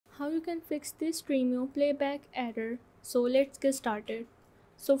you can fix the Stremio Playback error. So let's get started.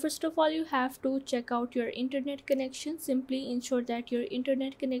 So first of all, you have to check out your internet connection. Simply ensure that your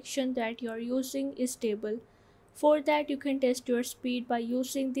internet connection that you are using is stable. For that, you can test your speed by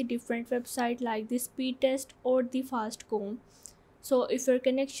using the different website like the speed test or the fastcom. So if your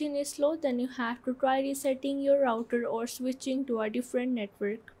connection is slow, then you have to try resetting your router or switching to a different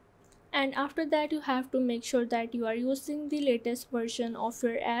network. And after that, you have to make sure that you are using the latest version of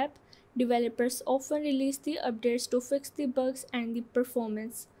your app. Developers often release the updates to fix the bugs and the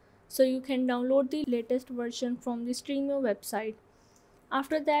performance, so you can download the latest version from the Stremio website.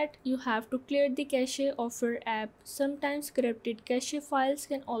 After that, you have to clear the cache of your app. Sometimes corrupted cache files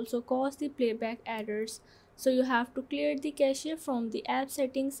can also cause the playback errors, so you have to clear the cache from the app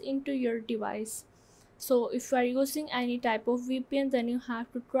settings into your device. So if you are using any type of VPN, then you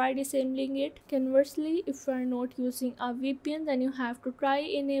have to try disabling it. Conversely, if you are not using a VPN, then you have to try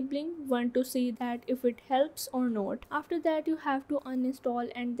enabling one to see that if it helps or not. After that, you have to uninstall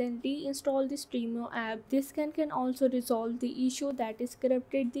and then reinstall the Stremio app. This can also resolve the issue that is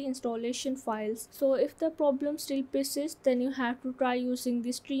corrupted the installation files. So if the problem still persists, then you have to try using the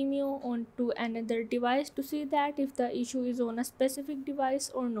Stremio onto another device to see that if the issue is on a specific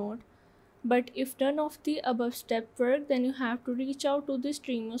device or not. But if none of the above steps work, then you have to reach out to the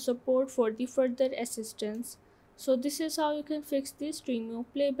Stremio support for the further assistance. So this is how you can fix the Stremio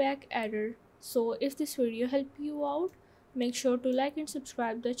playback error. So if this video helped you out, make sure to like and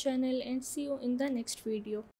subscribe the channel and see you in the next video.